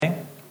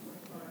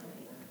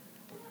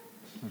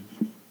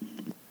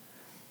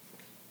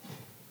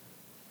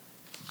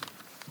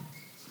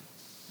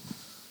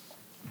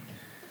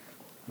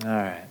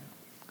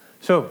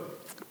So,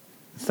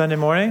 Sunday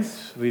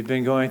mornings, we've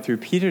been going through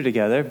Peter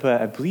together,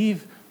 but I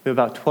believe we have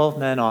about 12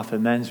 men off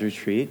at men's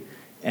retreat,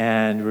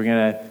 and we're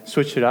going to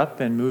switch it up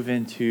and move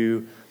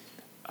into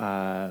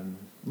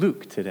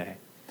Luke today.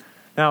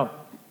 Now,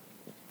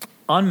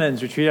 on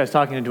men's retreat, I was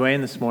talking to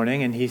Dwayne this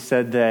morning, and he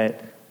said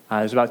that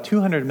there's about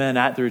 200 men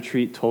at the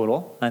retreat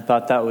total. I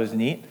thought that was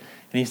neat.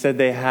 And he said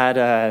they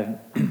had,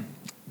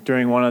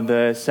 during one of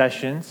the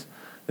sessions,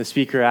 the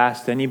speaker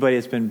asked anybody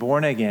that's been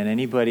born again,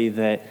 anybody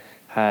that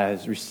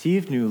has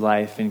received new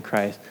life in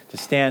Christ, to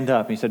stand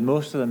up. And he said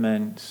most of the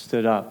men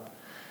stood up.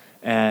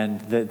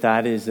 And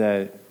that is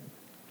an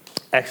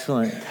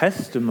excellent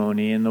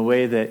testimony in the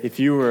way that if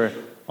you were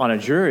on a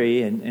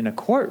jury in a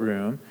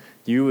courtroom,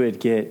 you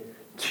would get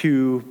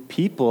two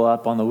people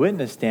up on the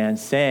witness stand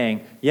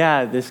saying,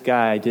 yeah, this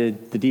guy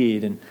did the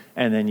deed.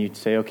 And then you'd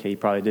say, okay, he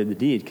probably did the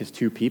deed because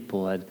two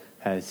people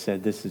had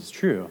said this is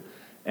true.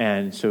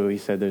 And so he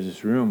said there's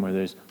this room where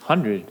there's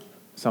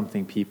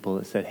 100-something people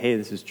that said, hey,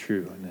 this is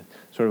true. And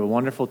it's sort of a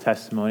wonderful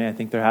testimony. I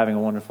think they're having a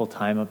wonderful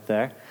time up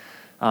there.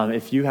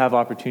 If you have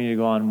opportunity to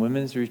go on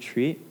women's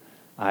retreat,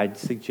 I'd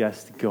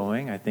suggest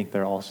going. I think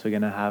they're also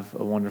going to have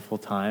a wonderful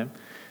time.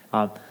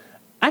 I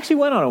actually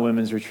went on a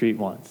women's retreat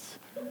once.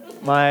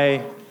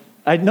 I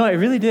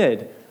really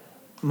did.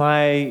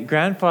 My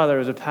grandfather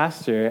was a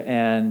pastor,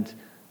 and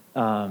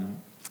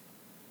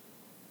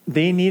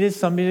they needed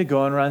somebody to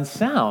go and run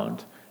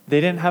sound. They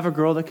didn't have a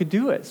girl that could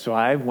do it, so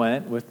I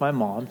went with my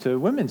mom to a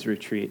women's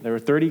retreat. There were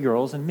 30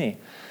 girls and me.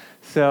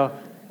 So,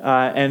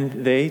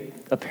 and they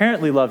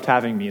apparently loved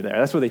having me there.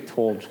 That's what they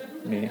told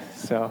me.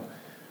 So,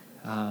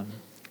 it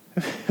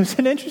was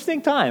an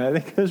interesting time. I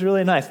think it was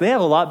really nice. They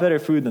have a lot better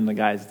food than the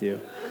guys do.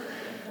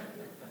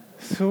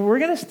 So we're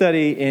going to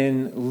study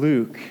in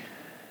Luke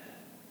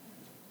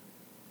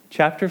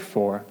chapter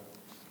 4.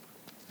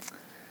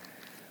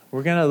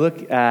 We're going to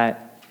look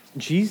at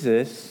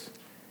Jesus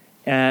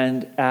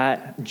and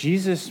at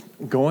Jesus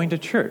going to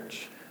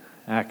church,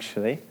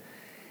 actually,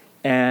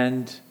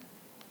 and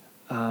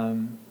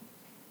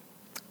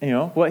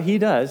what he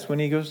does when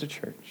he goes to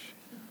church.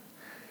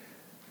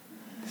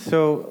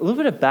 So a little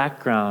bit of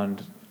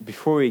background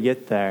before we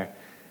get there.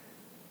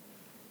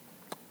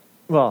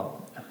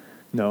 Well,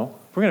 no.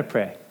 We're going to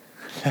pray.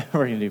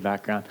 We're going to do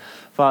background.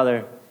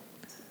 Father,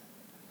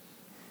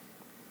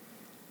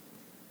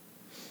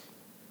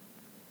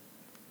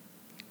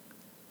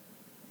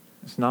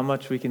 there's not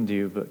much we can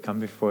do but come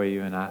before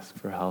you and ask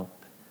for help.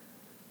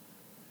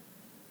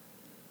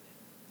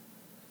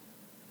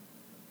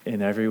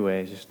 In every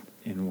way, just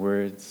in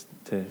words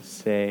to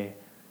say,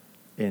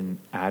 in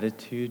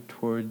attitude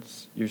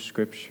towards your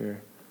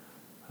scripture,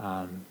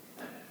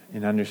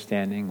 in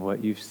understanding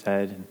what you've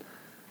said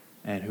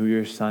and who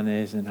your son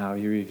is and how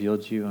he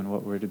revealed you and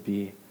what we're to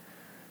be.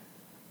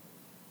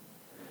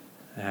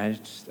 And I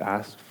just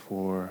ask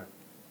for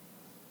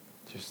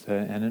just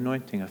an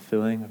anointing, a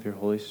filling of your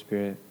Holy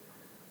Spirit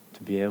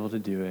to be able to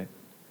do it,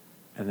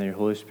 and that your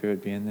Holy Spirit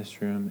would be in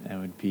this room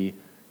and would be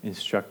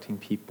instructing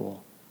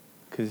people,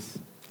 because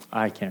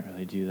I can't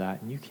really do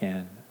that, and you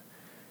can.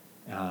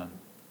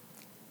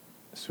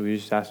 So we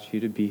just ask you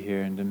to be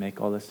here and to make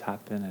all this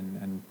happen,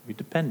 and we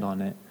depend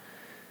on it.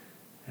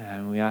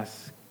 And we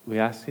ask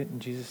it in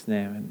Jesus'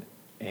 name, and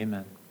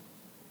amen.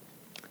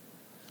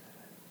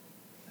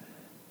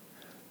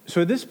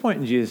 So at this point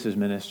in Jesus'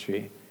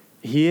 ministry,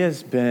 he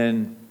has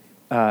been,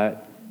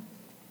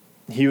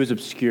 he was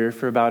obscure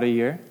for about a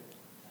year.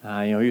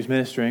 He was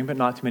ministering, but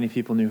not too many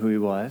people knew who he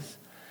was.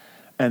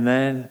 And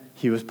then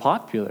he was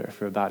popular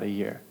for about a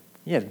year.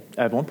 He had,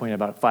 at one point,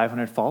 about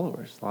 500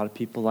 followers. A lot of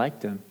people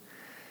liked him.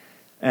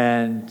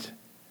 And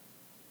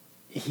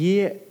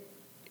here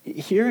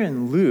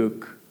in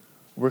Luke,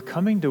 we're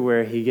coming to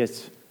where he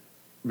gets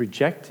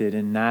rejected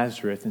in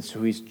Nazareth, and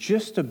so he's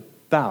just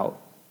about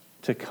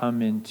to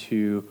come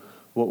into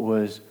what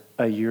was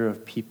a year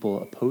of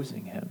people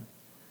opposing him.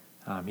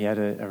 He had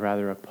a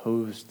rather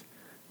opposed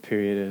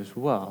period as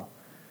well.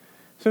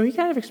 So he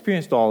kind of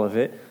experienced all of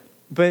it,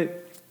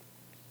 but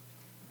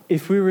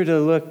if we were to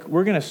look,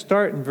 we're going to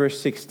start in verse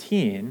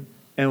 16,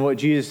 and what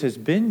Jesus has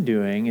been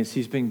doing is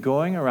he's been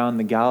going around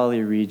the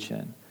Galilee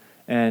region,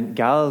 and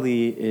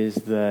Galilee is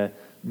the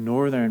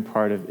northern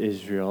part of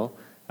Israel.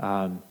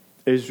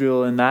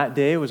 Israel in that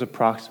day was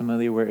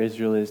approximately where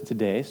Israel is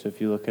today. So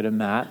if you look at a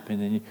map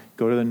and then you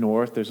go to the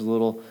north, there's a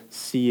little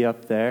sea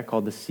up there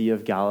called the Sea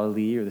of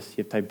Galilee or the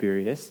Sea of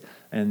Tiberias.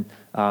 And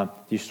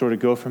you sort of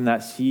go from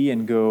that sea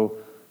and go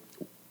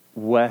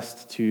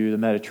west to the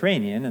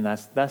Mediterranean, and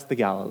that's the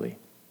Galilee.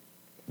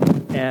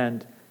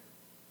 And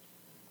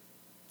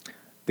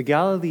the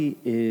Galilee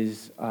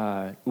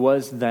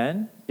was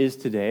then, is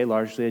today,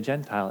 largely a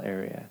Gentile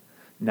area.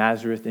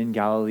 Nazareth in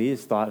Galilee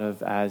is thought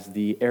of as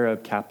the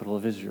Arab capital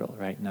of Israel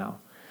right now.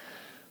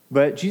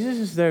 But Jesus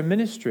is there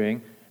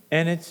ministering,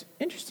 and it's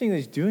interesting that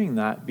he's doing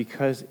that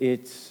because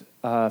it's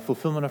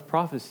fulfillment of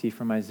prophecy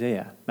from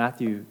Isaiah.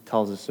 Matthew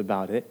tells us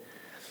about it.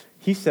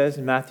 He says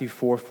in Matthew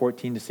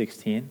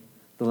 4:14-16,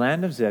 the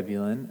land of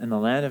Zebulun and the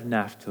land of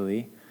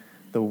Naphtali,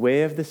 the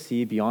way of the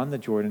sea beyond the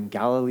Jordan,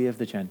 Galilee of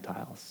the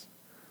Gentiles.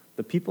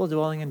 The people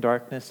dwelling in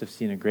darkness have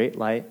seen a great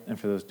light, and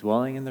for those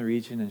dwelling in the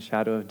region and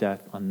shadow of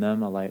death, on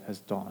them a light has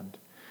dawned.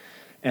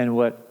 And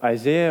what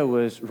Isaiah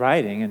was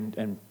writing,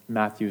 and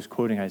Matthew is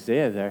quoting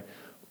Isaiah there,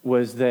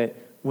 was that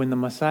when the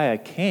Messiah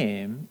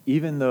came,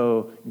 even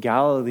though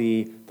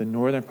Galilee, the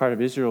northern part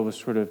of Israel, was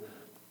sort of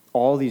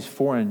all these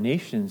foreign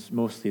nations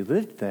mostly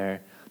lived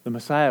there, the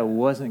Messiah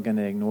wasn't going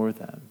to ignore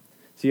them.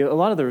 See, a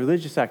lot of the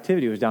religious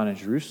activity was down in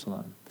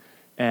Jerusalem.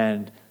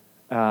 And,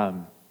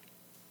 kind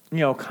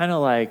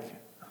of like,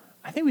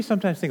 I think we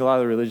sometimes think a lot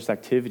of the religious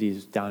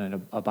activities down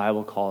in a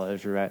Bible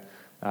college or at,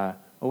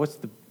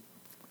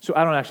 so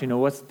I don't actually know,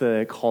 what's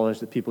the college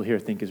that people here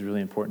think is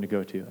really important to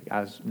go to?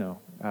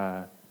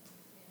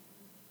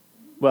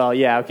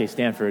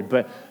 Stanford.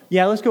 But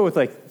yeah, let's go with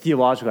like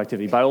theological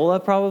activity.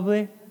 Biola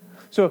probably.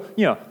 So,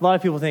 a lot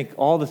of people think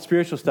all the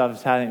spiritual stuff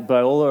is happening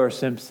Biola or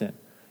Simpson.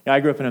 I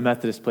grew up in a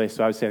Methodist place,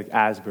 so I would say like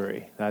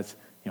Asbury. That's,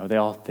 they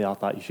all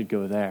thought you should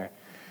go there.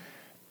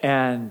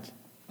 And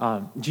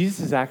Jesus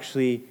is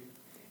actually,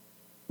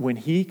 when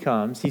he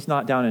comes, he's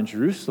not down in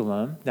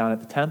Jerusalem, down at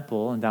the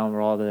temple and down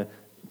where all the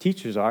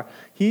teachers are.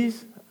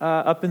 He's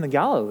up in the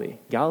Galilee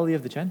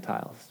of the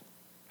Gentiles.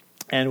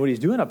 And what he's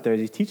doing up there is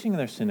he's teaching in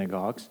their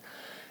synagogues.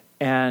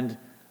 And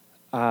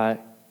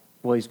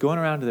while he's going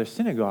around to their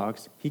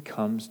synagogues, he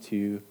comes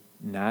to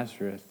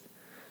Nazareth.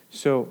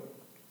 So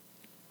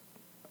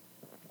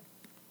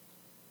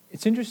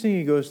it's interesting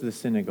he goes to the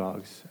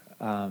synagogues.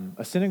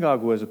 A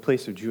synagogue was a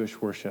place of Jewish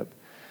worship.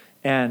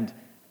 And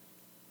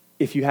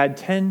if you had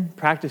 10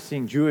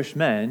 practicing Jewish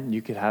men,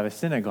 you could have a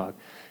synagogue.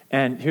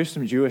 And here's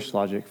some Jewish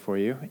logic for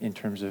you in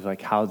terms of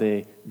like how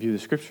they view the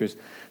scriptures.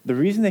 The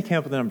reason they came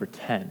up with the number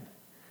 10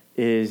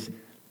 is,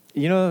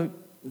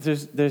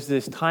 there's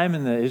this time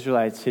in the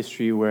Israelites'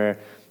 history where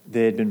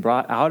they had been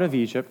brought out of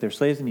Egypt. They're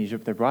slaves in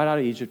Egypt. They're brought out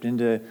of Egypt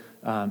into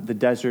the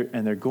desert,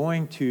 and they're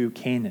going to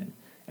Canaan.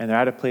 And they're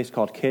at a place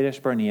called Kadesh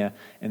Barnea,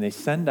 and they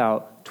send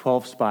out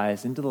 12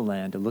 spies into the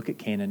land to look at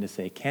Canaan to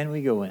say, can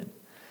we go in?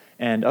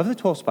 And of the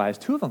 12 spies,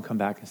 2 of them come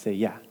back and say,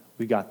 yeah,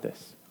 we got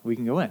this. We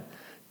can go in.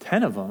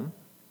 10 of them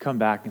come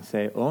back and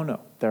say, oh no,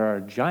 there are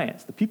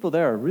giants. The people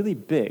there are really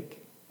big,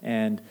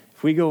 and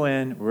if we go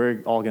in,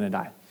 we're all going to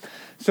die.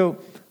 So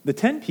the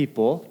 10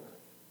 people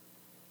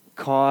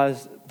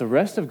cause the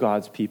rest of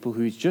God's people,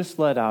 who he's just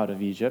led out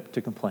of Egypt,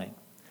 to complain.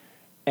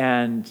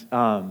 And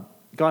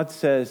God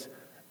says,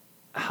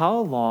 how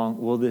long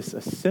will this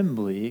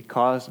assembly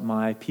cause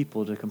my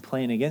people to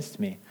complain against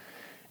me?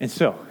 And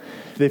so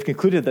they've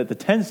concluded that the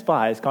 10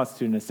 spies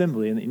constitute an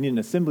assembly, and that you need an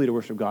assembly to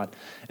worship God.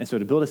 And so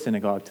to build a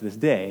synagogue to this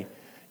day,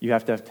 you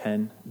have to have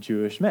 10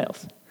 Jewish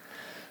males.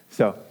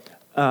 So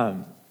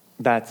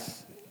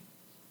that's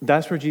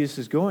where Jesus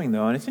is going,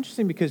 though. And it's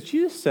interesting because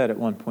Jesus said at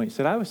one point, he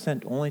said, I was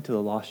sent only to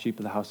the lost sheep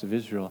of the house of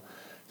Israel.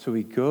 So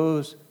he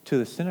goes to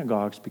the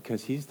synagogues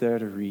because he's there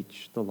to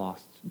reach the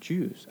lost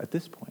Jews at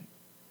this point.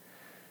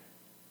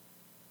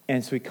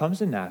 And so he comes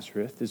to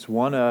Nazareth. It's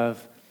one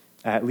of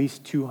at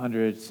least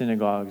 200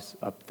 synagogues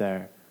up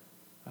there.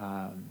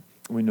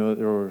 We know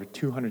there were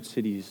 200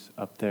 cities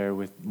up there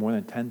with more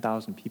than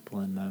 10,000 people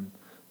in them.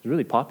 It was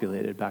really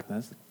populated back then.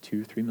 It's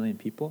like 2-3 million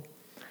people.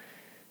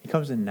 He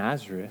comes to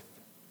Nazareth,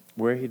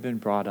 where he'd been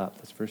brought up.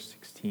 That's verse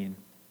 16.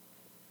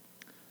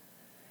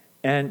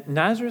 And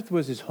Nazareth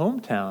was his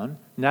hometown.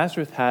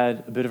 Nazareth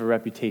had a bit of a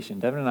reputation.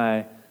 Devin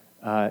and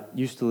I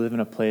used to live in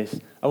a place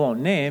I won't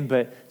name,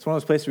 but it's one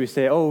of those places where we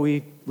say, oh,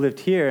 we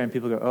lived here, and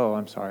people go, oh,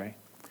 I'm sorry.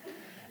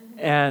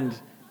 And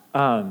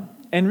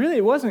really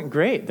it wasn't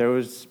great.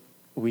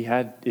 We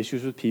had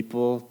issues with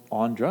people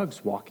on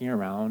drugs walking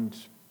around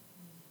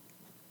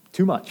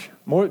too much.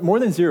 More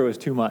than 0 is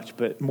too much,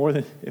 but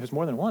it was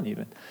more than 1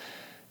 even.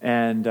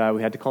 And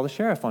we had to call the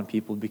sheriff on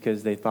people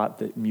because they thought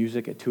that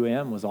music at 2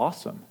 a.m. was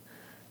awesome,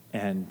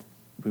 and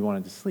we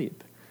wanted to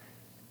sleep.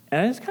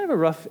 And it's kind of a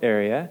rough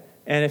area.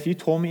 And if you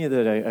told me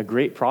that a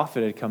great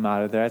prophet had come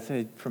out of there, I'd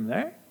say, from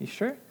there? You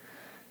sure?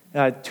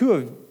 2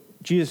 of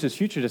Jesus'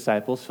 future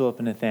disciples, Philip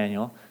and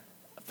Nathanael,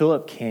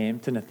 Philip came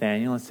to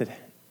Nathanael and said,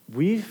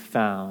 we've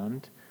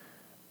found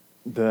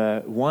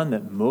the one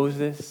that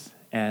Moses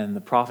and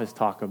the prophets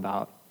talk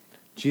about,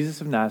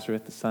 Jesus of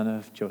Nazareth, the son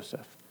of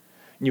Joseph.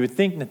 And you would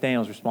think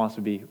Nathanael's response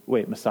would be,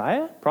 wait,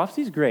 Messiah?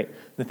 Prophecy's great.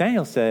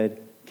 Nathanael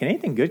said, can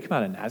anything good come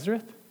out of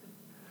Nazareth?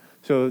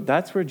 So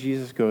that's where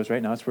Jesus goes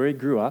right now. It's where he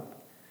grew up.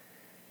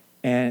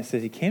 And it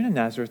says he came to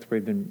Nazareth where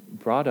he'd been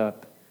brought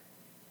up.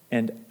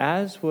 And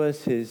as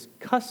was his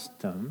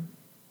custom,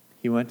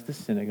 he went to the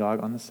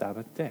synagogue on the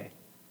Sabbath day.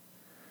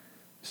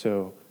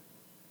 So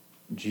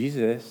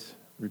Jesus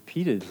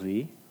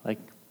repeatedly, like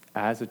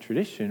as a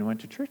tradition,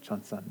 went to church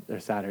on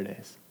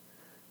Saturdays.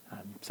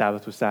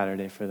 Sabbath was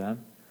Saturday for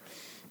them.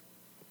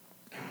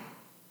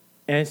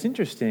 And it's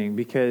interesting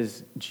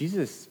because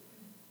Jesus,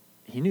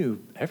 he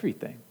knew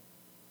everything.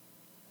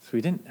 So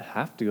he didn't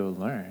have to go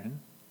learn.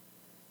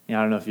 I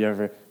don't know if you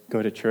ever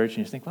go to church and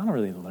you think, well, I don't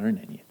really learn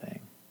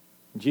anything.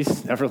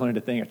 Jesus never learned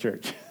a thing at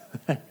church.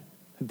 It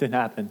didn't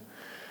happen.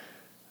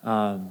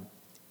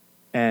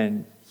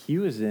 And he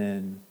was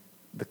in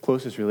the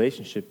closest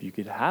relationship you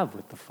could have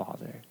with the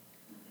Father.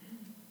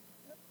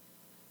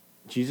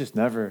 Jesus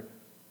never,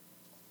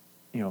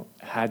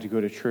 had to go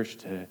to church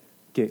to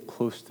get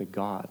close to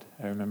God.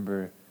 I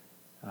remember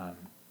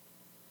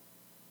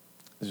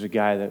there's a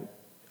guy that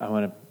I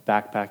went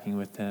backpacking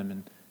with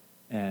him,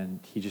 and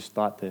he just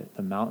thought that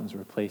the mountains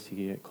were a place he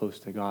could get close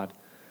to God.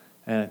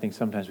 And I think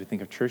sometimes we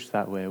think of church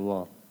that way.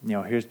 Well,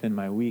 here's been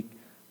my week,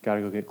 got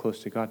to go get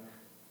close to God.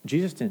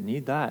 Jesus didn't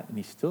need that, and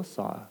he still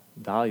saw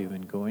value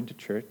in going to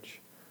church,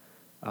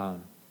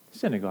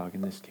 synagogue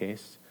in this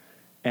case,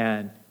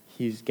 and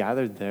he's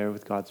gathered there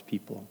with God's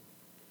people.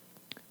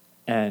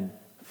 And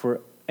for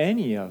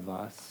any of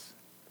us,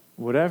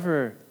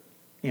 whatever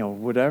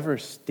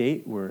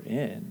state we're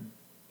in,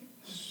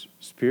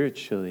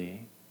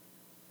 spiritually,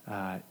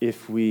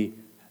 if we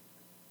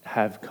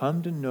have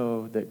come to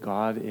know that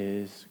God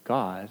is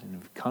God and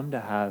have come to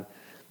have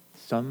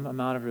some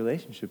amount of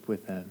relationship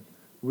with him,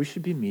 we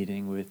should be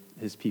meeting with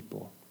his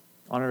people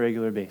on a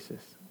regular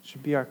basis. It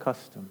should be our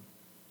custom.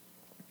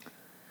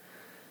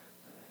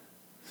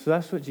 So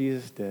that's what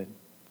Jesus did.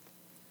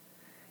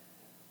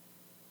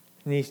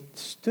 And he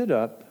stood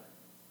up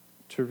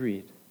to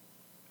read.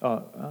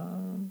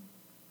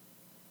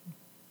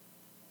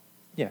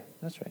 Yeah,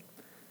 that's right.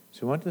 So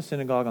he went to the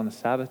synagogue on the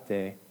Sabbath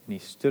day, and he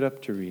stood up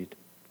to read.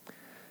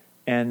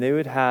 And they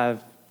would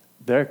have,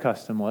 their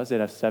custom was, they'd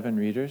have 7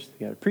 readers.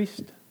 They had a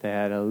priest, they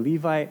had a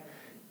Levite,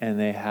 and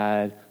they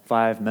had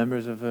 5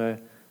 members of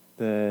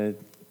the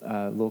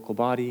local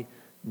body.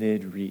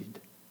 They'd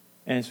read.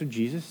 And so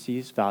Jesus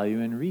sees value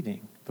in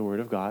reading the Word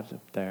of God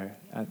up there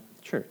at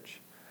church.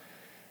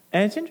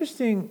 And it's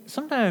interesting,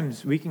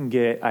 sometimes we can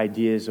get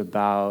ideas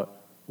about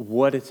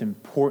what it's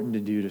important to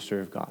do to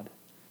serve God.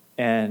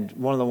 And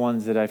one of the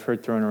ones that I've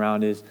heard thrown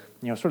around is,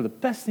 sort of the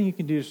best thing you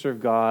can do to serve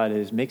God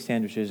is make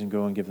sandwiches and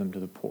go and give them to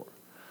the poor.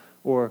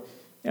 Or,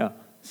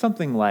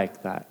 something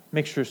like that.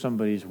 Make sure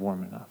somebody's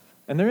warm enough.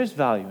 And there is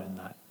value in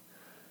that.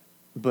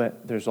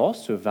 But there's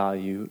also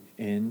value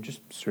in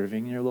just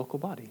serving your local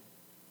body.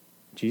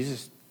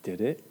 Jesus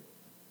did it.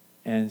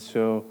 And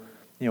so,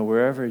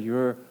 wherever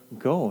you're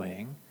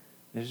going,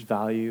 there's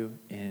value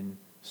in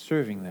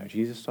serving there.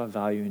 Jesus saw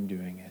value in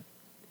doing it.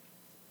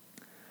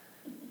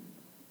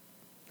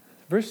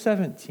 Verse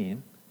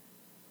 17,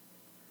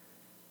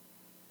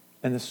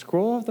 and the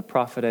scroll of the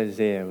prophet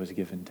Isaiah was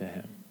given to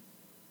him.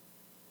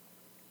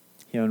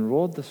 He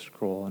unrolled the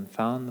scroll and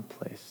found the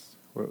place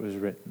where it was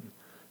written.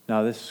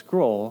 Now this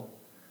scroll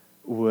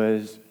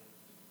was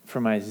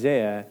from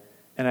Isaiah,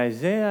 and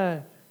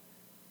Isaiah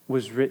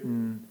was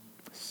written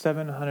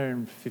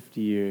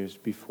 750 years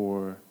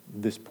before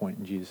this point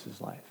in Jesus'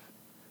 life.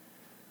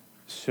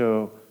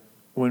 So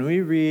when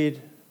we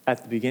read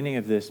at the beginning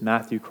of this,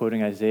 Matthew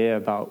quoting Isaiah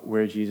about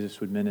where Jesus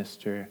would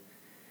minister,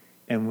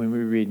 and when we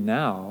read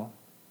now,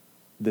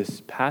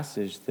 this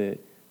passage that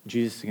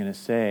Jesus is going to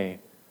say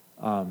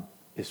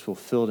is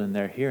fulfilled in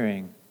their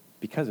hearing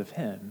because of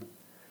him,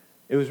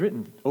 it was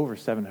written over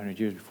 700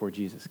 years before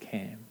Jesus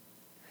came.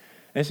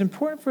 And it's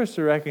important for us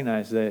to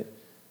recognize that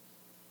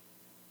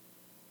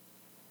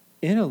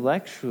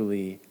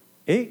intellectually,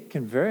 it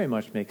can very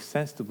much make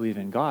sense to believe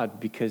in God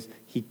because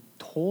he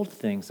told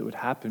things that would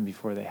happen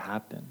before they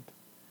happened.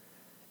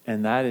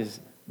 And that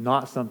is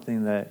not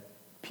something that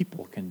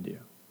people can do.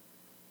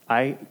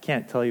 I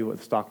can't tell you what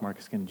the stock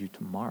market is going to do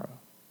tomorrow.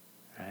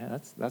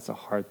 Right? That's a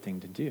hard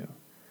thing to do.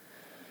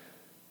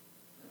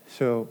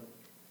 So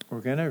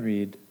we're going to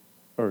read,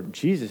 or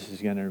Jesus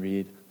is going to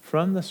read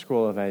from the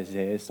scroll of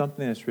Isaiah,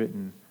 something that's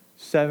written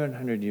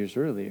 700 years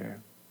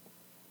earlier.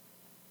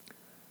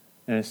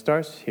 And it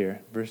starts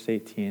here, verse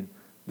 18.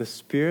 The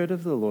Spirit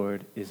of the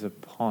Lord is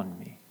upon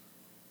me,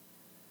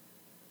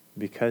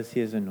 because he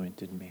has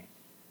anointed me.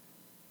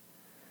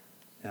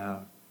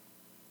 Now,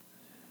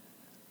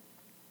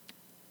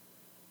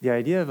 the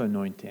idea of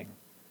anointing,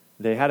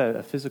 they had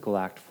a physical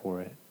act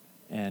for it,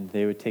 and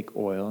they would take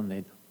oil and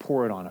they'd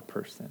pour it on a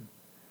person.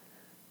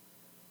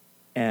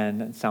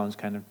 And it sounds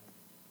kind of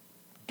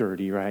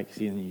dirty, right?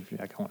 Because you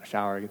like, I want to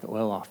shower, get the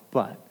oil off.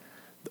 But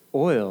the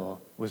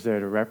oil was there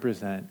to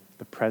represent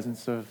the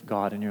presence of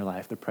God in your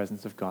life, the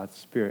presence of God's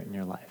Spirit in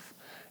your life.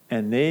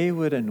 And they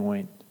would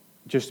anoint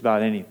just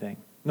about anything.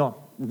 No.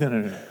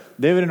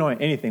 They would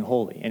anoint anything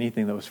holy,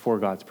 anything that was for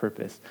God's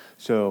purpose.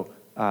 So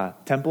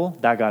temple,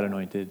 that got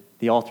anointed.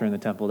 The altar in the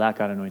temple, that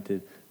got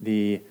anointed.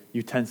 The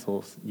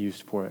utensils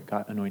used for it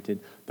got anointed.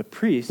 The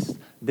priests,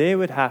 they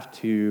would have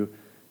to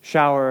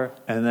shower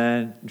and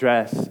then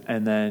dress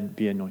and then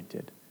be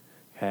anointed.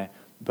 Okay,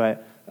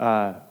 but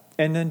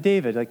and then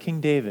David, like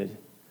King David,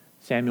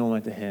 Samuel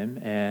went to him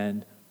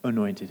and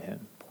anointed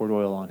him, poured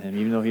oil on him,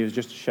 even though he was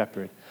just a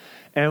shepherd.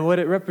 And what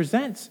it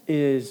represents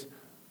is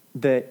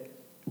that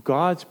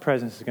God's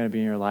presence is going to be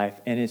in your life,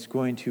 and it's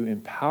going to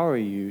empower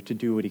you to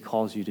do what he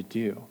calls you to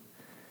do.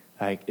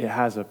 Like, it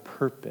has a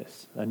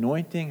purpose.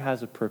 Anointing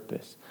has a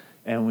purpose.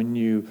 And when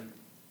you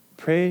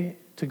pray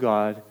to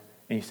God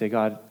and you say,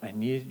 God, I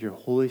need your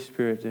Holy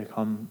Spirit to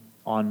come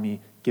on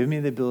me, give me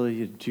the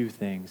ability to do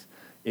things,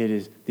 it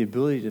is the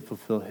ability to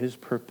fulfill his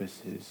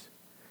purposes.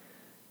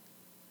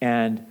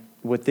 And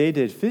what they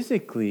did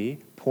physically,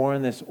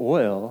 pouring this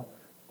oil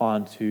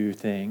onto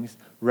things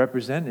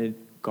represented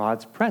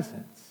God's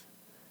presence.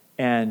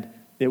 And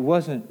it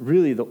wasn't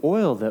really the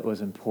oil that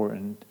was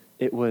important,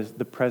 it was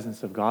the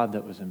presence of God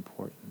that was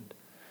important.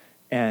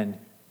 And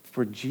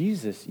for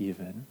Jesus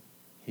even,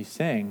 he's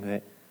saying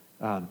that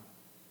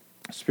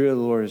Spirit of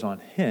the Lord is on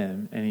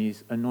him and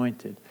he's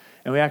anointed.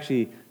 And we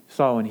actually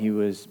saw when he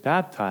was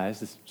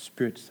baptized, the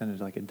Spirit descended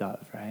like a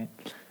dove, right?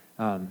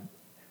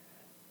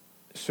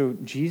 So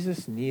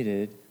Jesus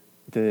needed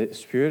the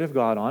Spirit of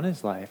God on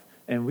his life,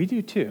 and we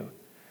do too.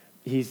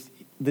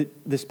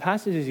 This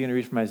passage he's going to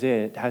read from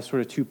Isaiah, it has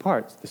sort of two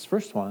parts. This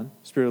first one,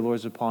 Spirit of the Lord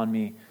is upon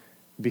me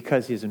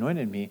because he has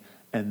anointed me,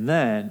 and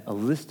then a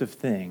list of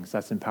things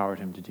that's empowered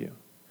him to do.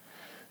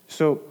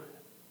 So,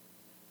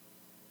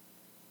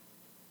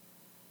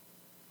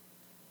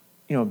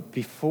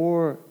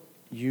 before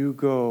you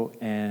go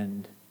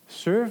and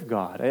serve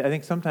God, I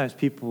think sometimes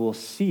people will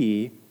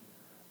see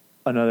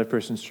another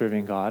person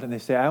serving God, and they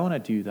say, I want to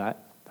do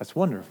that. That's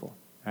wonderful.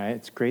 All right?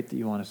 It's great that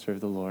you want to serve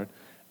the Lord,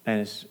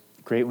 and it's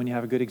great when you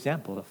have a good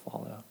example to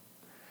follow.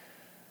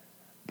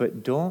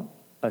 But don't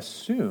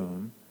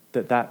assume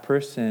that that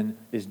person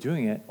is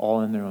doing it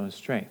all in their own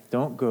strength.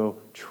 Don't go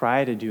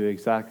try to do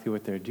exactly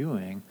what they're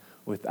doing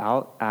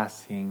without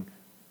asking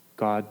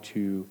God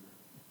to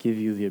give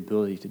you the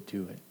ability to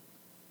do it.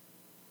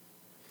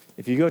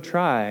 If you go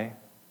try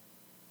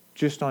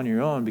just on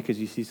your own because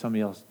you see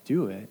somebody else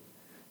do it,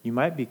 you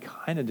might be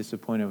kind of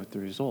disappointed with the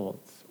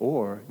results,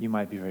 or you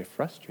might be very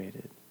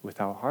frustrated with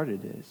how hard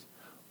it is,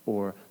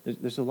 or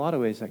there's a lot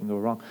of ways that can go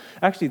wrong.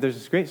 Actually, there's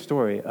this great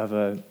story of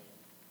a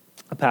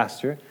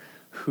pastor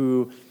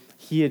who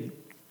he had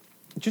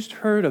just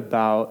heard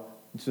about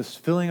this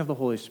filling of the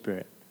Holy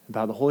Spirit,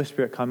 about the Holy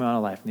Spirit coming on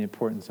a life and the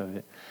importance of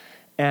it.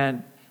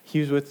 And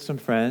he was with some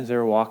friends, they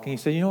were walking, he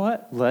said, you know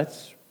what,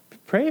 let's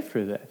pray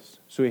for this.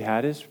 So he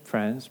had his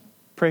friends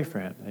pray for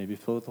him, that he'd be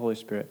filled with the Holy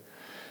Spirit.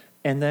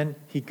 And then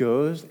he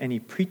goes and he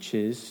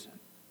preaches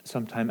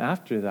sometime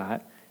after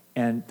that,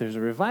 and there's a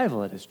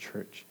revival at his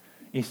church.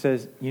 He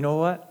says, you know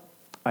what?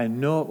 I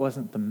know it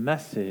wasn't the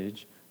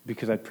message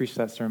because I preached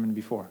that sermon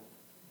before.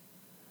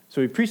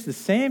 So he preached the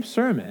same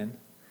sermon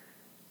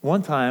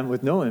one time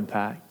with no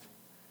impact,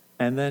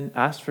 and then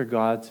asked for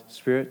God's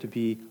Spirit to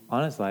be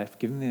on his life,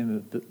 giving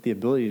him the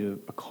ability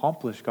to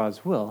accomplish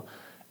God's will,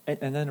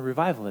 and then a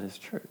revival at his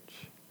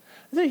church.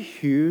 It's a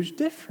huge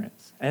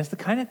difference, and it's the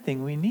kind of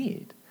thing we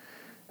need.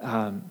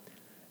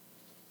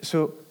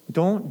 So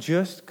don't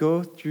just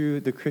go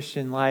through the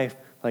Christian life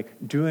like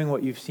doing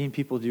what you've seen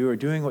people do or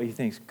doing what you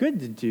think is good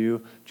to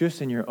do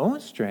just in your own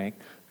strength,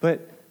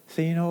 but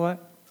say, you know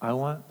what? I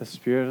want the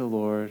Spirit of the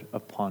Lord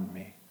upon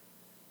me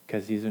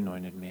because he's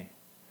anointed me.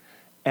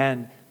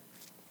 And,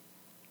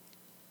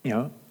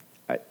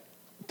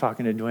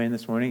 talking to Dwayne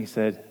this morning, he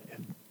said,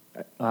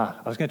 I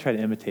was going to try to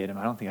imitate him.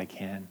 I don't think I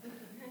can.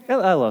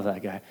 I love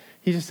that guy.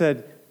 He just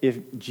said, if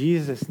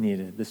Jesus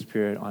needed the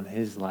Spirit on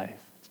his life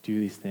to do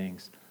these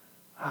things,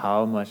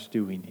 how much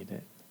do we need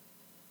it?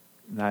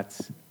 And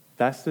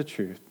that's the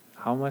truth.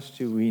 How much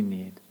do we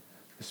need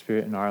the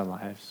Spirit in our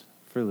lives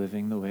for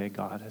living the way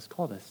God has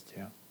called us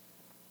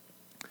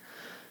to?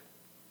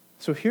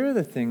 So here are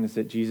the things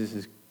that Jesus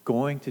is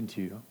going to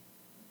do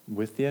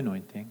with the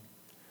anointing.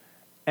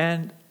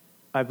 And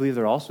I believe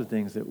there are also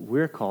things that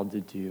we're called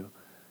to do.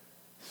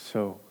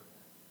 So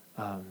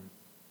the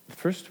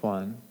first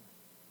one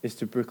is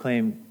to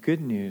proclaim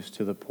good news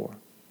to the poor.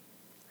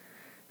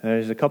 And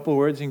there's a couple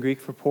words in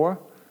Greek for poor.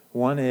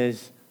 One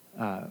is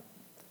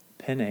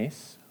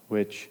penes,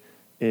 which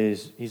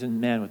is he's a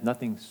man with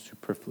nothing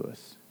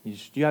superfluous.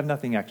 You have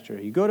nothing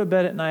extra. You go to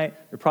bed at night,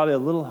 you're probably a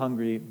little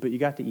hungry, but you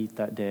got to eat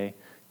that day.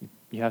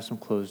 You have some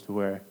clothes to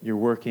wear. You're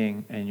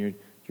working, and you're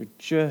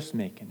just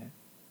making it.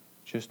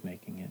 Just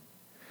making it.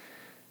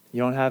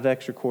 You don't have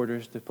extra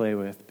quarters to play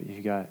with, but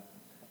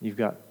you've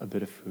got a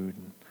bit of food.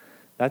 And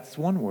that's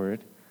one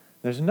word.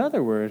 There's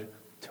another word,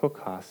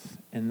 tokos,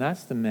 and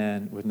that's the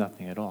man with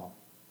nothing at all.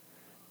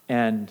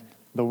 And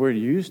the word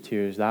used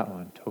here is that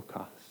one,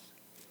 tokos.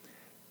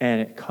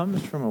 And it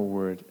comes from a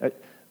word.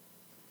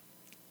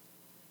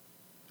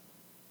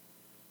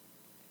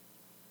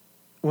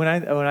 When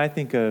I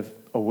think of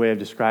a way of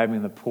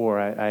describing the poor,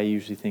 I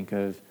usually think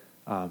of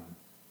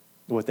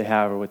what they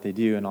have or what they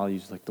do, and I'll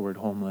use like the word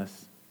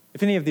homeless.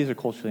 If any of these are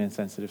culturally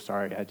insensitive,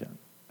 sorry, I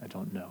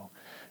don't know.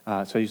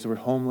 So I use the word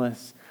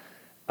homeless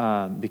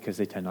because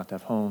they tend not to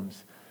have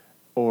homes,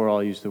 or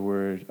I'll use the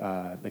word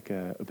like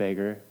a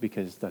beggar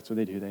because that's what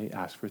they do. They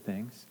ask for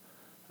things.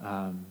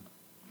 And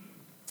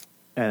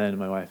then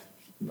my wife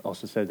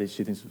also said that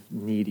she thinks of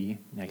needy,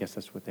 and I guess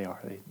that's what they are.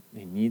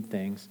 They need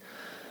things.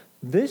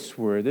 This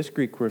word, this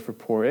Greek word for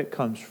poor, it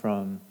comes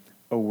from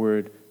a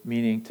word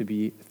meaning to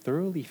be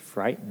thoroughly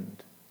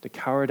frightened, to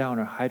cower down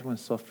or hide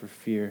oneself for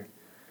fear.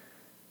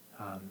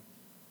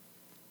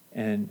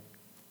 And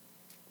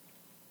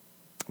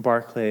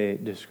Barclay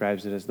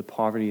describes it as the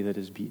poverty that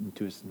is beaten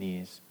to its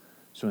knees.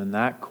 So in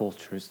that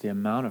culture, it's the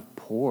amount of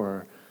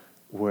poor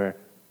where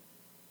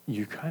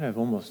you're kind of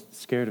almost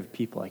scared of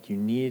people. Like you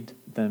need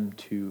them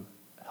to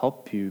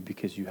help you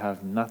because you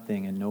have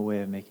nothing and no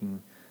way of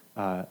making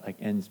like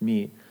ends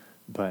meet,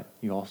 but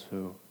you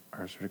also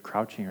are sort of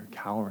crouching or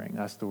cowering.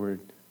 That's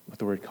what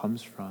the word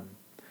comes from.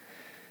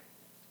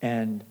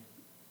 And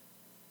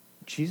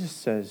Jesus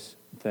says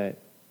that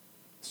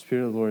the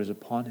Spirit of the Lord is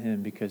upon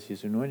him because he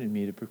has anointed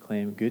me to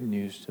proclaim good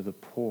news to the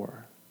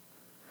poor.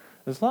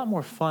 There's a lot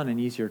more fun and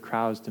easier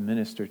crowds to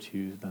minister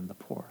to than the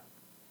poor.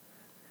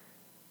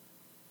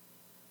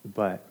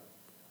 But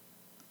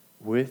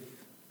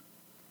with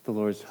the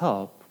Lord's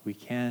help, we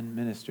can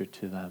minister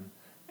to them.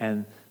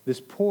 And this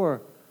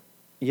poor,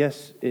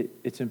 yes,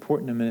 it's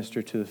important to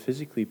minister to the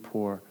physically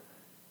poor.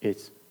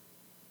 It's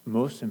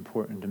most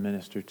important to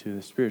minister to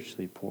the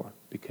spiritually poor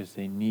because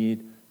they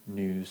need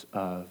news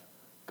of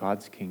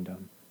God's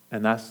kingdom.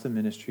 And that's the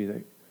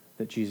ministry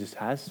that Jesus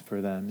has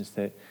for them, is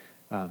that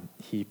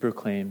he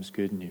proclaims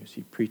good news.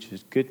 He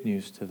preaches good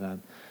news to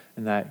them.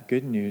 And that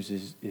good news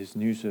is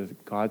news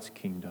of God's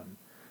kingdom.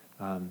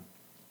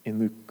 In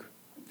Luke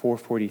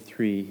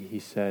 4:43, he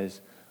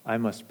says, I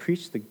must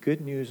preach the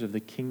good news of the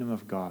kingdom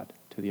of God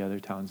to the other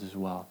towns as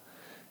well.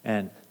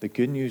 And the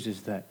good news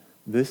is that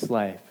this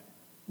life,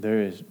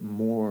 there is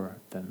more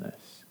than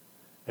this.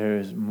 There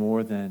is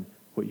more than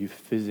what you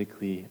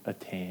physically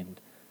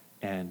attained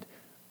and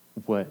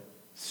what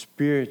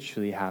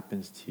spiritually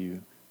happens to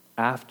you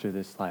after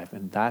this life.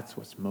 And that's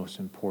what's most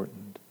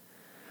important.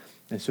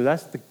 And so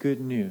that's the good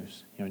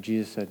news.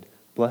 Jesus said,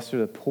 blessed are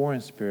the poor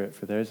in spirit,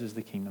 for theirs is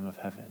the kingdom of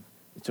heaven.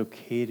 It's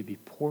okay to be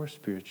poor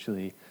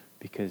spiritually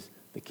because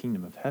the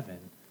kingdom of heaven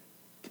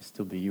can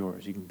still be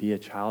yours. You can be a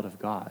child of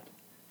God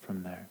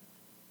from there.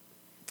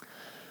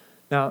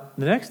 Now,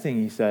 the next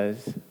thing he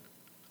says,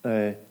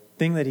 a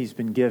thing that he's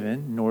been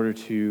given in order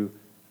to,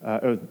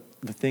 or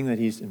the thing that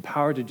he's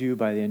empowered to do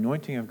by the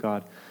anointing of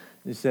God,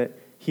 is that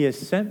he has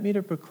sent me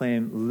to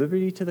proclaim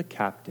liberty to the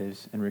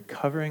captives and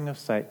recovering of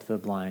sight to the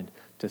blind,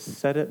 to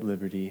set at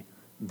liberty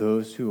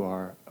those who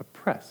are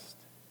oppressed.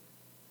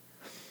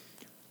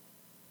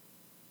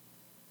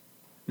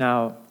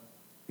 Now,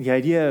 the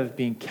idea of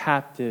being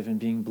captive and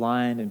being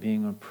blind and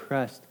being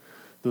oppressed,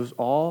 those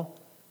all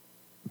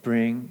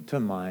bring to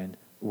mind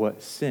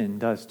what sin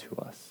does to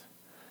us.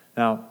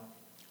 Now,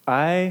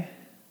 I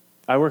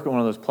work at one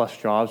of those plus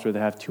jobs where they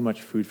have too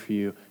much food for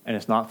you and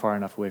it's not far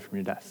enough away from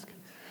your desk.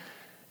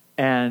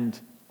 And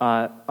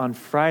on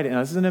Friday, now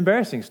this is an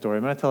embarrassing story,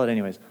 I'm going to tell it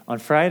anyways. On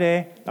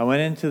Friday, I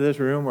went into this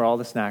room where all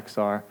the snacks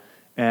are,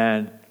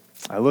 and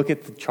I look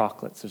at the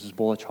chocolates. There's this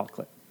bowl of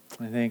chocolate.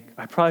 I think,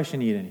 I probably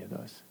shouldn't eat any of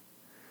those.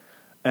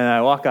 And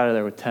I walk out of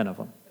there with 10 of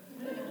them.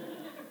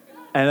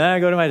 And then I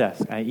go to my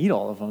desk. I eat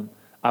all of them.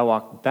 I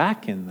walk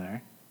back in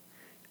there,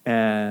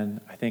 and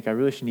I think I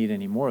really shouldn't eat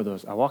any more of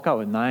those. I walk out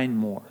with 9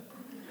 more.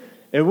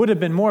 It would have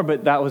been more,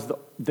 but that was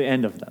the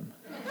end of them.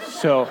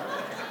 So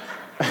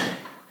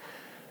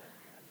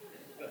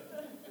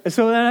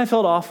then I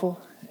felt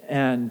awful,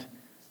 and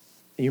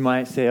you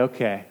might say,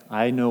 okay,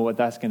 I know what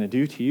that's going to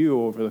do to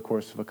you over the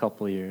course of a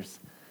couple of years.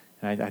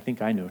 And I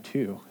think I know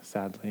too,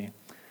 sadly.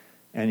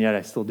 And yet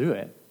I still do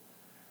it.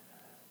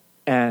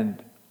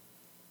 And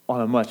on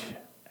a much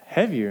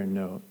heavier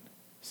note,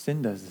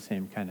 sin does the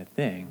same kind of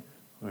thing,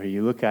 where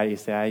you look at it, you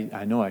say,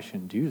 I know I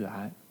shouldn't do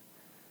that.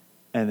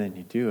 And then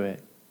you do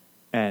it.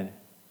 And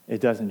it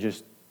doesn't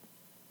just,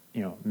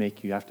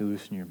 make you have to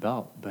loosen your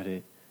belt, but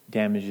it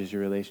damages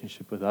your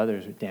relationship with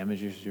others. It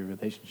damages your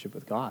relationship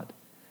with God.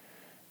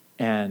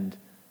 And,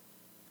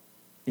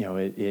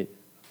 it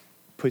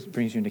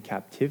brings you into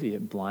captivity.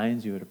 It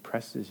blinds you. It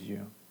oppresses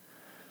you.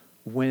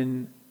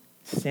 When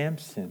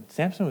Samson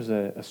was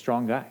a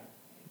strong guy,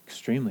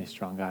 extremely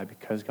strong guy,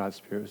 because God's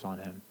Spirit was on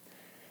him.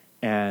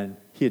 And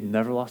he had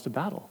never lost a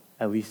battle,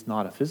 at least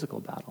not a physical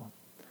battle.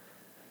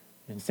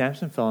 And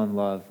Samson fell in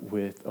love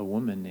with a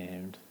woman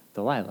named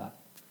Delilah.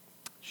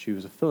 She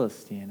was a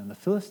Philistine, and the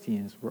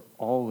Philistines were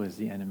always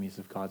the enemies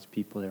of God's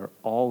people. They were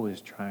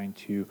always trying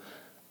to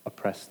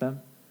oppress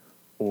them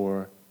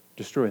or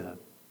destroy them.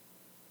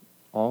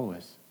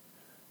 Always.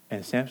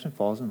 And Samson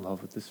falls in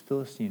love with this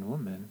Philistine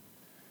woman,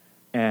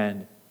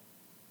 and it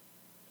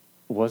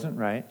wasn't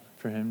right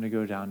for him to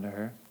go down to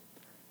her.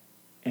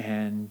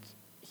 And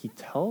he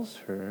tells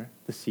her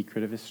the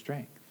secret of his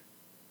strength.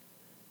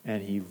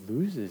 And he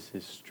loses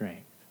his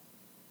strength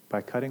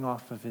by cutting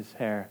off of his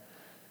hair.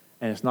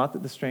 And it's not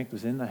that the strength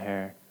was in the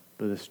hair,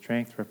 but the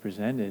strength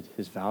represented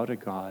his vow to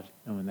God.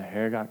 And when the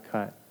hair got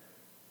cut,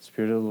 the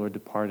Spirit of the Lord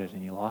departed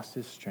and he lost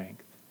his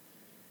strength.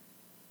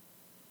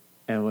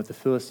 And what the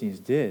Philistines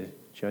did,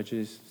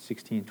 Judges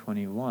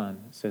 16:21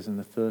 says, and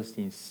the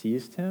Philistines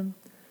seized him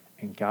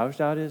and gouged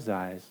out his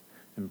eyes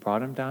and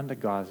brought him down to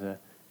Gaza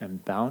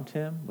and bound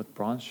him with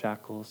bronze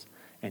shackles,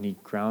 and he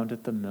ground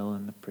at the mill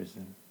in the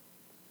prison.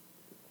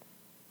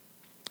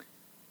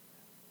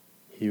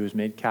 He was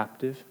made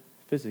captive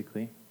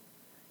physically.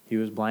 He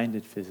was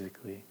blinded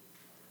physically.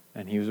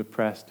 And he was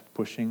oppressed,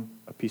 pushing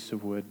a piece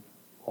of wood,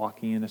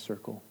 walking in a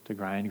circle to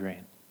grind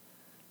grain.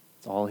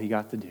 That's all he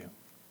got to do.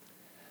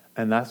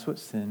 And that's what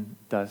sin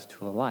does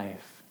to a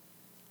life.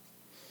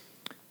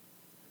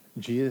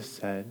 Jesus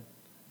said,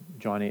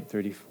 John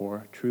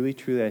 8:34, truly,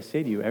 truly, I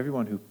say to you,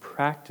 everyone who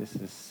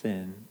practices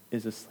sin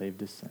is a slave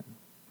to sin.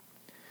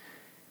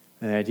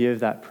 And the idea of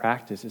that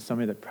practice is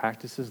somebody that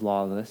practices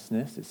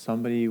lawlessness. It's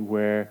somebody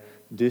where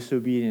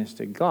disobedience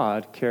to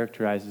God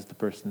characterizes the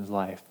person's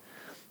life.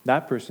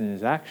 That person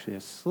is actually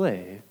a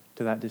slave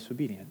to that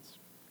disobedience.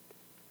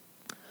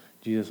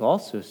 Jesus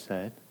also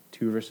said,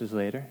 2 verses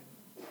later,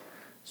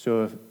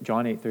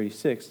 John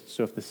 8:36,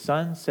 so if the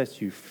Son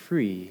sets you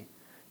free,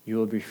 you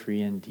will be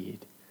free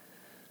indeed.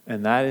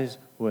 And that is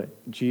what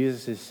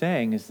Jesus is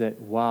saying, is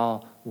that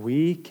while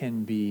we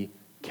can be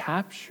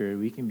captured,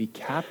 we can be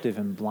captive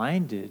and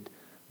blinded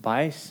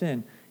by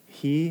sin,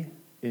 he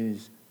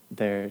is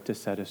there to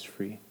set us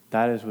free.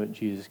 That is what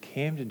Jesus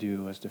came to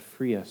do, was to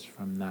free us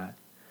from that.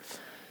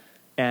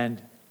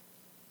 And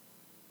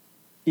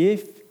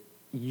if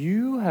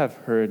you have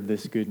heard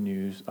this good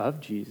news of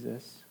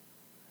Jesus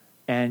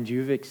and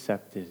you've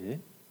accepted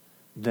it,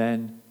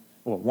 then,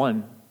 well,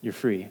 one, you're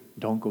free.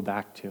 Don't go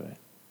back to it.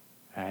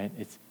 Right?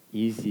 It's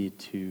easy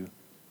to...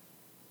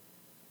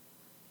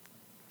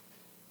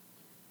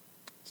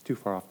 It's too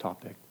far off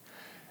topic.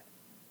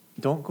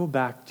 Don't go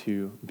back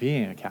to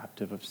being a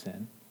captive of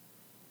sin.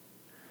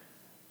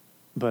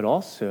 But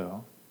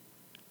also,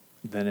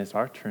 then it's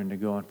our turn to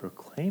go and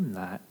proclaim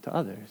that to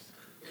others.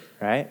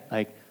 Right?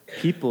 Like,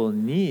 people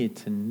need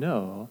to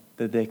know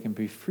that they can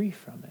be free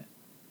from it.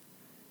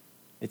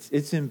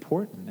 It's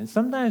important. And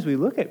sometimes we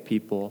look at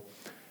people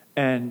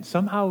and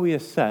somehow we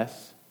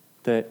assess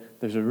that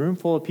there's a room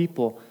full of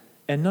people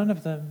and none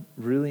of them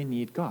really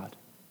need God.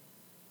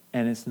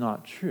 And it's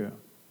not true.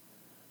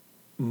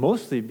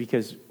 Mostly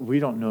because we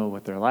don't know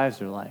what their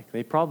lives are like.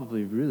 They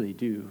probably really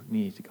do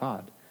need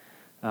God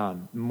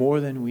more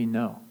than we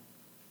know.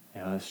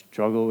 They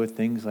struggle with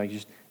things like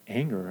just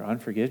anger, or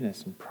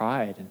unforgiveness, and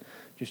pride, and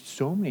just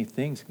so many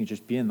things can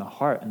just be in the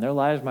heart. And their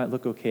lives might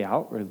look okay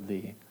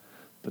outwardly,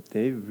 but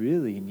they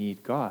really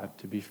need God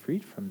to be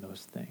freed from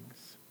those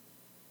things.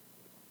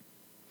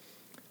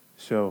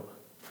 So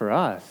for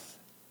us,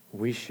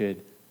 we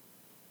should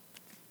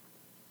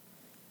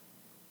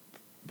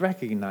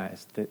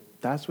recognize that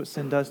that's what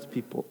sin does to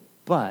people,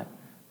 but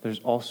there's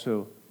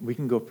also, we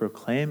can go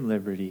proclaim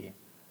liberty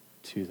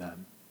to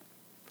them.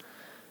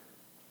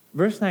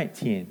 Verse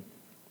 19,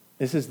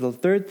 this is the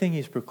third thing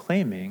he's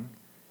proclaiming,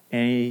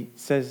 and he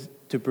says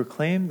to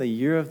proclaim the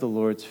year of the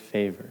Lord's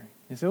favor.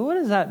 And so what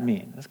does that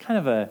mean? That's kind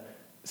of a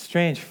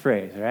strange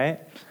phrase,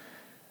 right?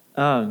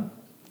 Now,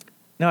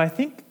 I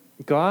think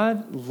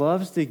God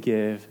loves to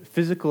give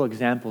physical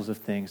examples of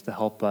things to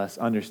help us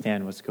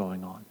understand what's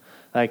going on.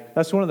 Like,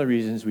 that's one of the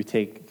reasons we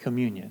take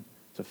communion.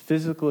 It's a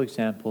physical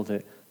example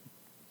that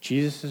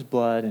Jesus'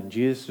 blood and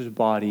Jesus'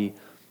 body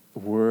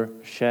were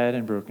shed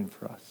and broken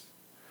for us.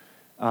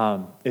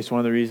 It's one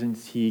of the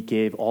reasons he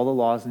gave all the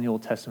laws in the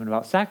Old Testament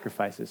about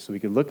sacrifices, so we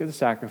could look at the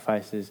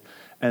sacrifices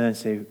and then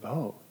say,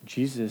 oh,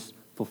 Jesus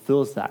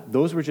fulfills that.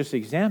 Those were just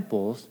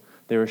examples.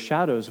 They were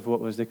shadows of what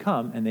was to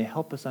come, and they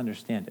help us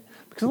understand it.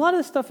 Because a lot of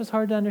this stuff is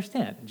hard to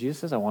understand. Jesus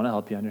says, I want to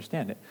help you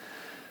understand it.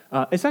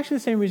 It's actually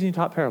the same reason he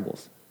taught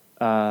parables.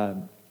 A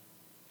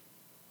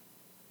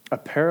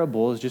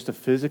parable is just a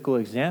physical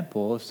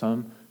example of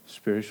some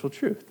spiritual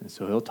truth. And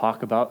so he'll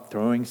talk about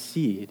throwing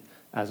seed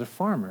as a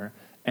farmer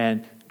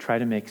and try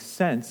to make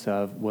sense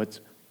of what's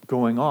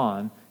going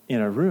on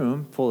in a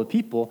room full of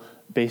people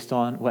based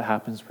on what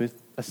happens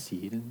with a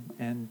seed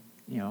and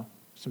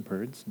some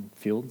birds and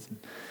fields.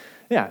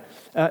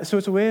 So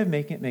it's a way of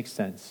making it make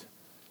sense.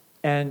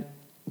 And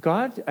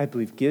God, I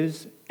believe,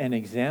 gives an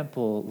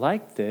example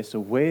like this, a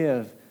way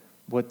of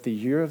what the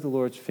year of the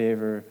Lord's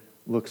favor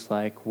looks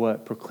like,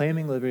 what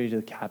proclaiming liberty to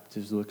the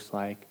captives looks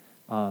like,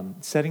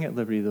 setting at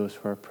liberty those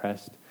who are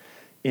oppressed,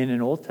 in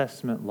an Old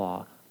Testament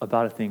law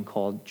about a thing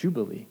called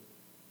Jubilee.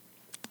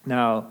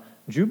 Now,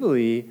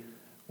 Jubilee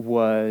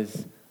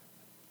was,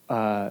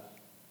 it's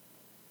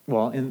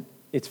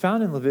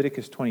found in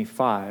Leviticus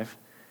 25,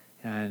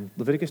 and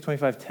Leviticus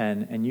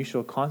 25:10, and you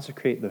shall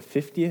consecrate the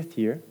 50th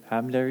year,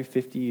 happened every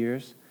 50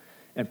 years,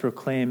 and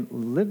proclaim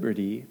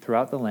liberty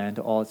throughout the land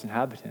to all its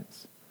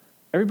inhabitants.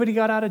 Everybody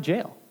got out of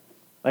jail,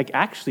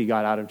 actually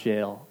got out of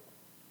jail,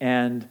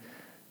 and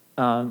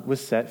was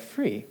set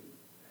free.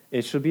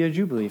 It shall be a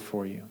jubilee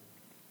for you.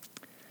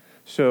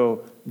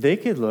 So they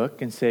could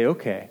look and say,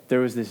 okay, there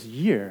was this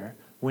year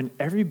when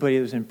everybody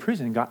that was in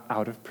prison got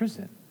out of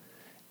prison.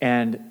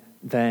 And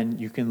then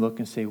you can look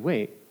and say,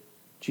 wait,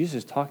 Jesus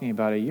is talking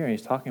about a year, and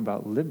he's talking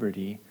about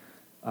liberty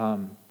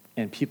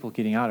and people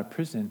getting out of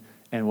prison.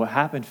 And what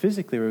happened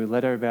physically where we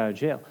let everybody out of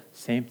jail,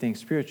 same thing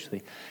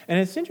spiritually. And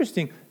it's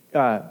interesting,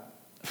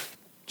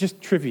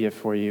 just trivia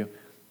for you.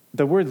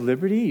 The word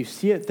liberty, you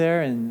see it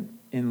there in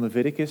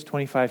Leviticus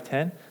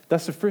 25:10.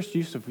 That's the first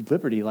use of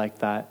liberty like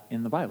that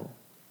in the Bible.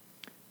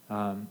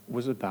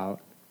 Was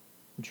about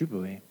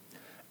Jubilee.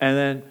 And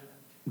then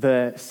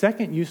the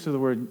second use of the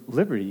word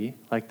liberty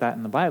like that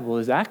in the Bible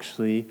is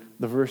actually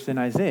the verse in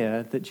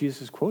Isaiah that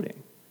Jesus is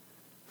quoting.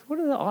 So what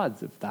are the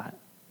odds of that?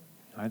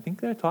 I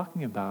think they're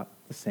talking about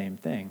the same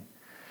thing.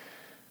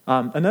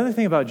 Another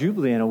thing about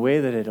Jubilee, in a way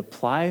that it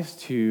applies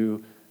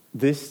to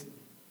this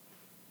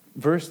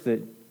verse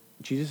that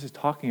Jesus is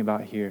talking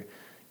about here,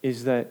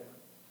 is that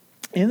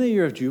in the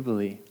year of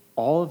Jubilee,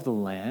 all of the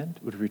land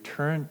would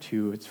return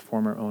to its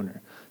former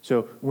owner.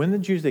 So when the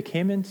Jews, they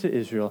came into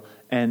Israel,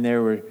 and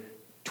there were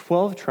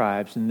 12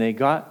 tribes, and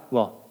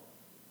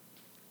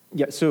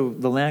so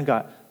the land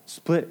got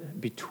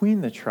split between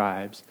the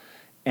tribes,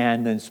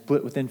 and then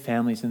split within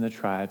families in the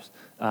tribes.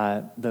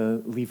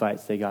 The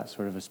Levites, they got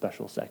sort of a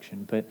special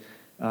section, but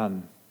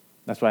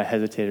that's why I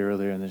hesitated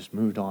earlier and then just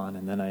moved on,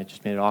 and then I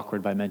just made it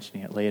awkward by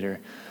mentioning it later.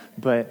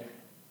 But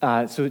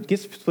so it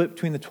gets split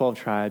between the 12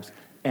 tribes,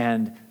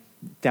 and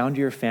down to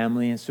your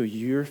family, and so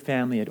your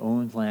family had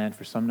owned land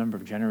for some number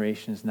of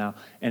generations now,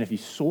 and if you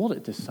sold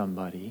it to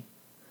somebody,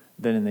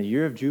 then in the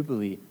year of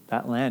Jubilee,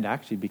 that land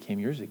actually became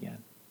yours again.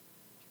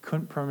 You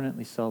couldn't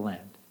permanently sell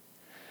land.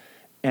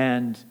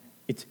 And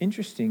it's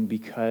interesting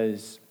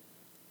because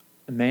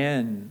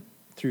man,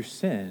 through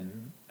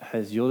sin,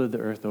 has yielded the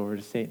earth over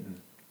to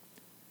Satan.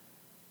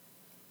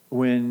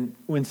 When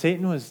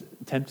Satan was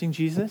tempting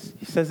Jesus,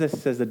 he says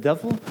the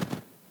devil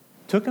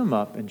took him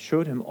up and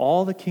showed him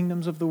all the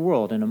kingdoms of the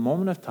world in a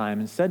moment of time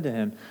and said to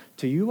him,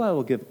 "To you I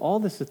will give all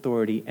this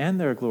authority and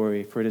their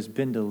glory, for it has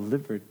been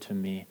delivered to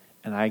me,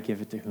 and I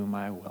give it to whom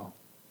I will."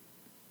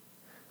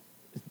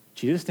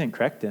 Jesus didn't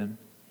correct him.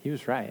 He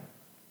was right.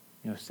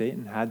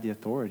 Satan had the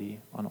authority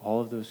on all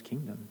of those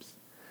kingdoms.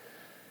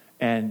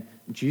 And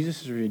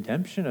Jesus'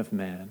 redemption of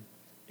man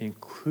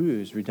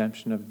includes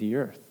redemption of the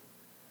earth.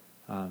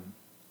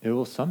 It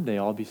will someday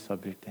all be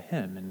subject to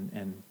him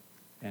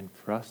and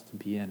for us to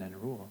be in and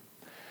rule.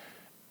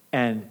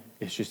 And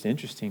it's just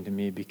interesting to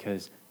me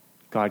because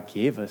God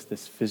gave us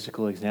this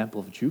physical example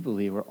of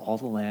Jubilee where all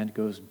the land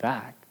goes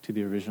back to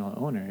the original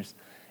owners,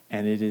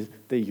 and it is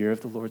the year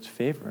of the Lord's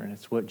favor, and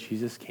it's what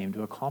Jesus came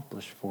to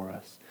accomplish for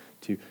us,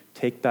 to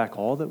take back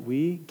all that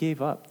we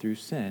gave up through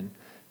sin,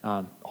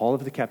 all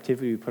of the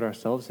captivity we put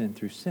ourselves in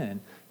through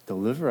sin,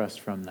 deliver us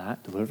from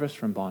that, deliver us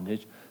from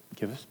bondage,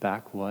 give us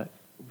back what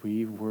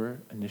we were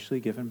initially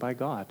given by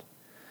God.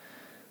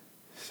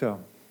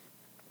 So,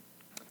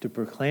 to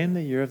proclaim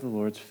the year of the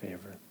Lord's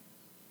favor.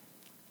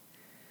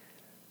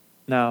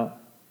 Now,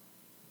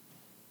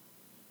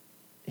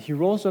 he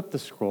rolls up the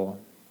scroll,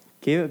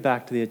 gave it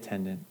back to the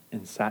attendant,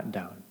 and sat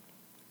down.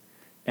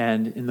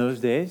 And in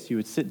those days, you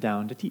would sit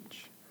down to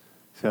teach.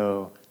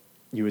 So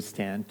you would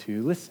stand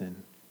to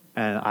listen.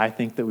 And I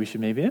think that we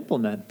should maybe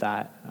implement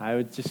that. I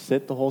would just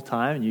sit the whole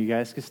time, and you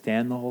guys could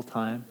stand the whole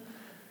time.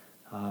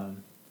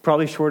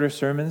 Probably shorter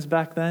sermons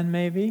back then,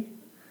 maybe.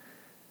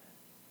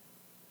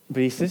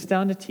 But he sits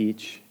down to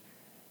teach,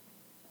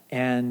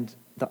 and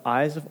the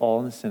eyes of all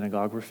in the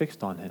synagogue were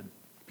fixed on him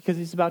because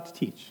he's about to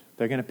teach.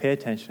 They're going to pay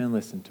attention and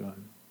listen to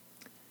him.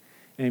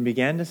 And he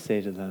began to say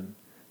to them,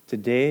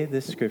 "Today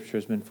this scripture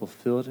has been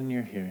fulfilled in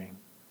your hearing."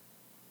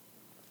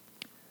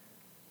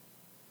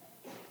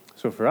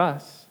 So for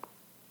us,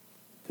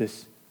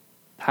 this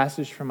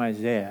passage from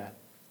Isaiah,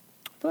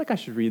 I feel like I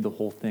should read the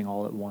whole thing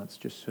all at once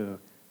just so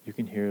you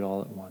can hear it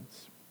all at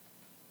once.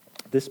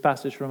 This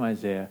passage from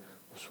Isaiah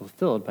was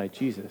fulfilled by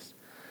Jesus.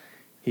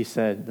 He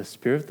said, "The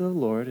Spirit of the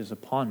Lord is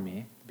upon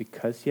me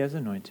because he has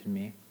anointed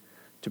me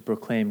to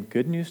proclaim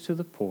good news to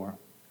the poor.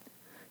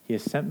 He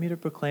has sent me to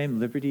proclaim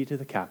liberty to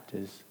the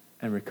captives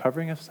and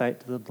recovering of sight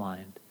to the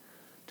blind,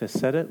 to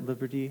set at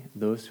liberty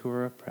those who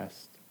are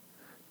oppressed,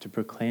 to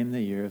proclaim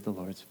the year of the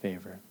Lord's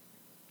favor."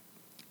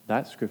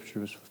 That scripture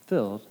was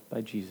fulfilled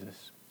by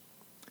Jesus.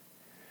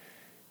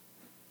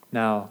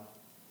 Now,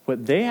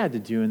 what they had to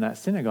do in that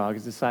synagogue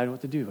is decide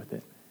what to do with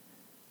it.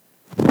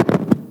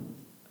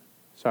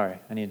 Sorry,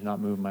 I need to not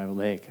move my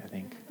leg, I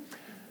think.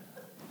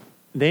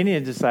 They need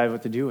to decide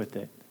what to do with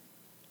it.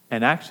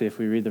 And actually, if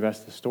we read the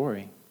rest of the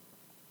story,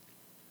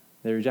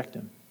 they reject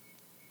him.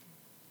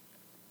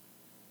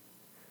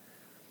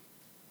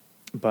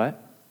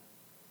 But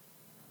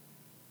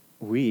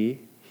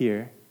we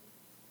hear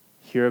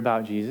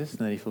about Jesus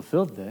and that he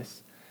fulfilled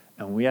this,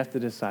 and we have to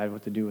decide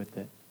what to do with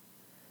it.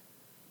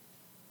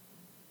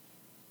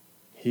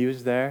 He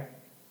was there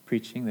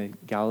preaching the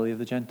Galilee of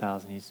the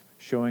Gentiles, and he's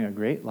showing a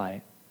great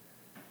light.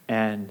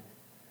 And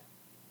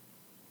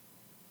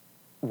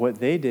what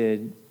they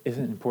did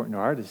isn't important to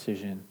our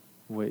decision.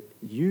 What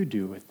you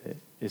do with it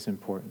is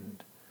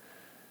important.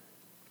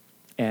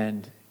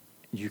 And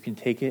you can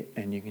take it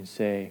and you can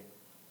say,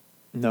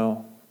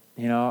 "No,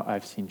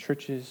 I've seen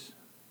churches,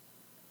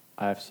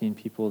 I've seen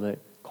people that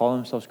call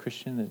themselves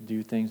Christian that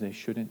do things they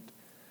shouldn't.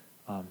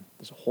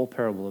 There's a whole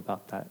parable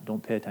about that.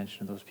 Don't pay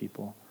attention to those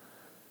people."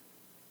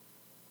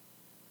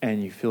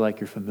 And you feel like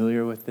you're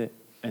familiar with it,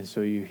 and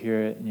so you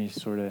hear it and you're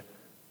sort of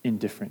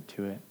indifferent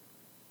to it.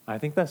 I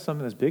think that's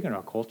something that's big in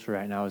our culture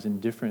right now, is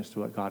indifference to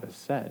what God has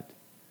said.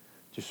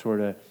 Just sort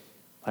of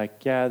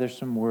like, yeah, there's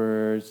some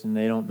words and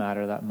they don't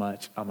matter that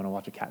much. I'm going to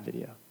watch a cat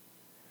video.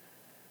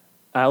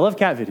 I love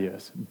cat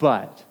videos,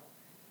 but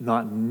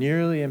not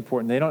nearly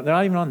important. They're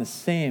not even on the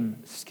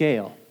same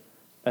scale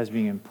as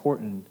being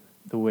important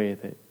the way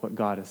that what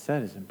God has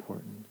said is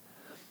important.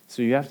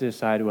 So you have to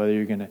decide whether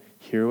you're going to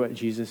hear what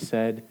Jesus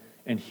said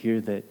and hear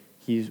that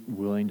he's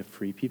willing to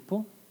free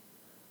people.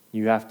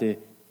 You have to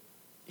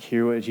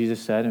hear what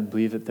Jesus said and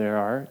believe that there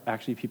are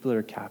actually people that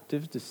are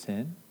captive to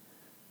sin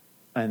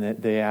and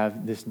that they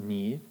have this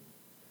need,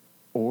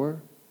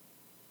 or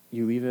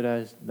you leave it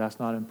as that's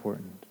not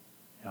important.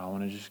 I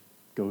want to just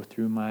go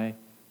through my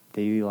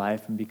daily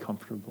life and be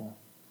comfortable.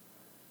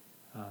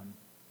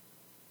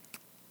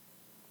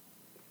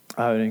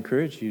 I would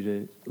encourage you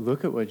to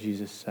look at what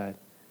Jesus said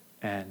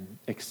and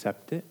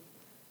accept it,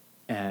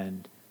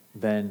 and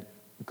then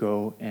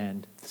go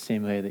and the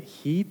same way that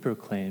he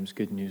proclaims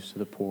good news to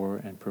the poor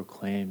and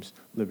proclaims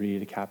liberty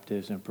to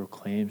captives and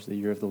proclaims the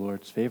year of the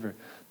Lord's favor,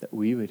 that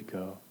we would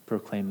go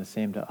proclaim the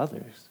same to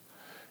others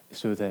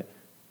so that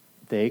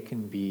they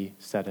can be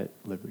set at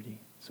liberty,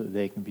 so that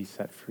they can be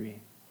set free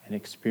and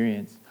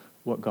experience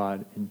what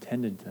God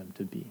intended them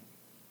to be.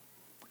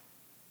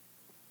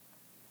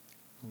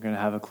 We're going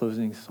to have a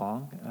closing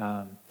song.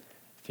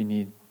 If you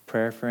need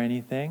prayer for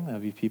anything,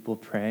 there'll be people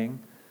praying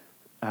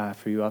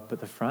for you up at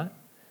the front.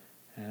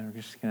 And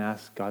we're just going to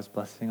ask God's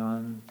blessing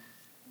on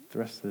the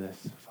rest of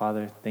this.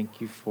 Father,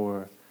 thank you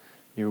for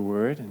your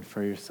word and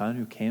for your Son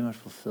who came and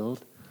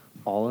fulfilled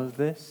all of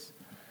this.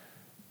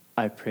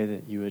 I pray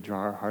that you would draw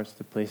our hearts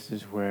to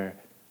places where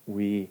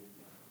we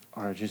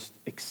are just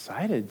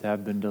excited to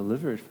have been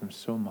delivered from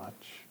so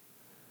much,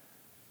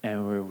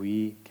 and where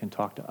we can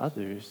talk to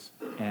others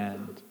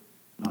and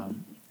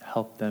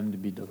help them to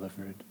be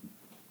delivered.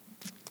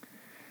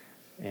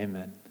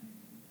 Amen.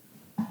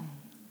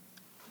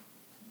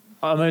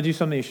 I'm going to do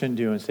something you shouldn't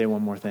do and say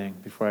one more thing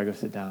before I go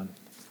sit down.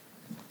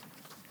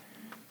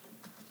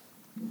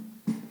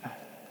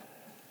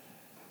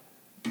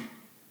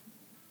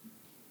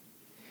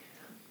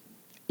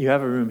 You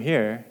have a room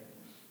here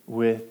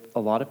with a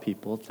lot of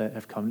people that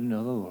have come to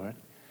know the Lord,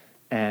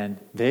 and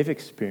they've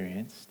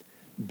experienced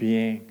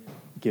being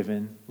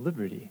given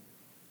liberty,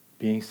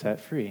 being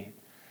set free.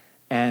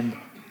 And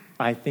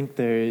I think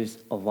there is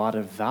a lot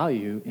of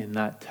value in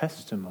that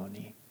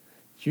testimony.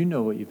 You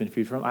know what you've been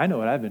freed from. I know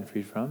what I've been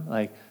freed from.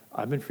 Like,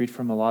 I've been freed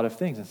from a lot of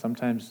things, and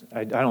sometimes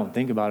I don't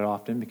think about it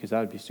often because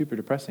that would be super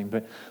depressing,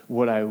 but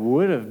what I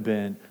would have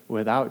been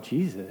without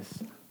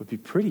Jesus would be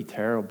pretty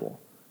terrible.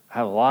 I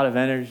have a lot of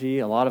energy,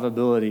 a lot of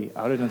ability.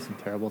 I would have done some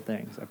terrible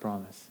things, I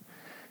promise.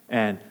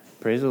 And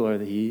praise the Lord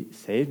that he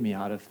saved me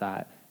out of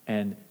that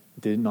and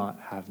did not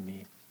have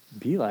me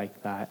be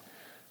like that.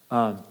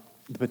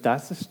 But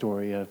that's the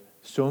story of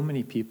so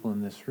many people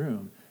in this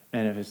room.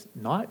 And if it's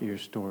not your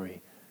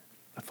story,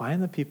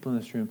 find the people in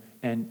this room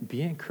and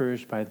be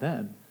encouraged by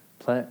them.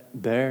 Let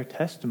their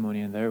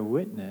testimony and their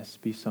witness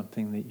be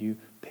something that you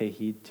pay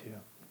heed to.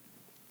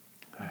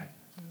 All right.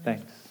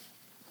 Thanks.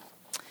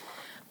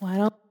 Why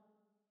don't